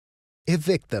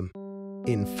Evict them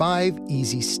in 5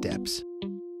 easy steps.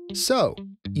 So,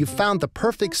 you've found the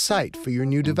perfect site for your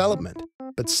new development,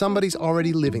 but somebody's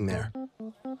already living there.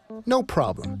 No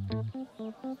problem.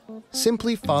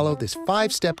 Simply follow this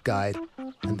 5-step guide,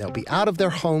 and they'll be out of their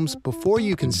homes before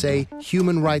you can say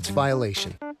human rights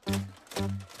violation.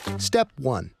 Step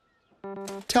 1.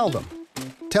 Tell them.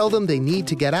 Tell them they need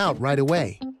to get out right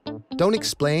away. Don't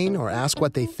explain or ask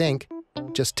what they think.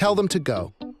 Just tell them to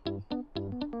go.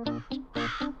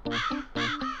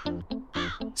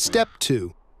 Step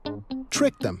 2.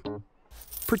 Trick them.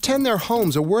 Pretend their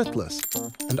homes are worthless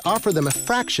and offer them a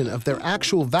fraction of their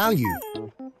actual value.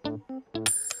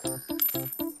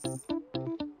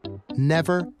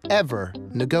 Never, ever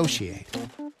negotiate.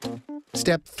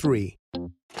 Step 3.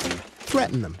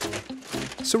 Threaten them.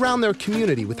 Surround their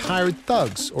community with hired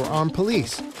thugs or armed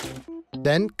police.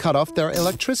 Then cut off their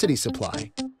electricity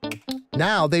supply.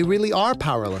 Now they really are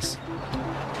powerless.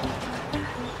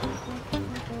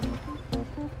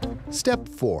 Step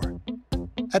 4.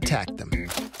 Attack them.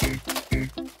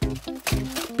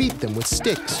 Beat them with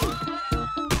sticks.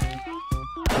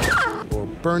 Or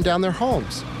burn down their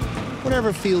homes.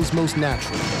 Whatever feels most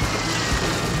natural.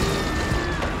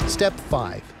 Step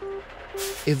 5.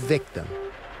 Evict them.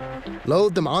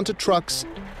 Load them onto trucks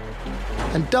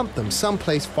and dump them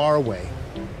someplace far away.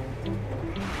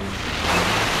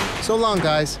 So long,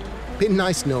 guys. Been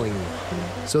nice knowing you.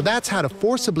 So that's how to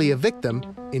forcibly evict them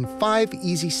in 5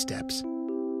 easy steps.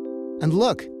 And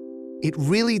look, it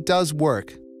really does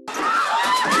work.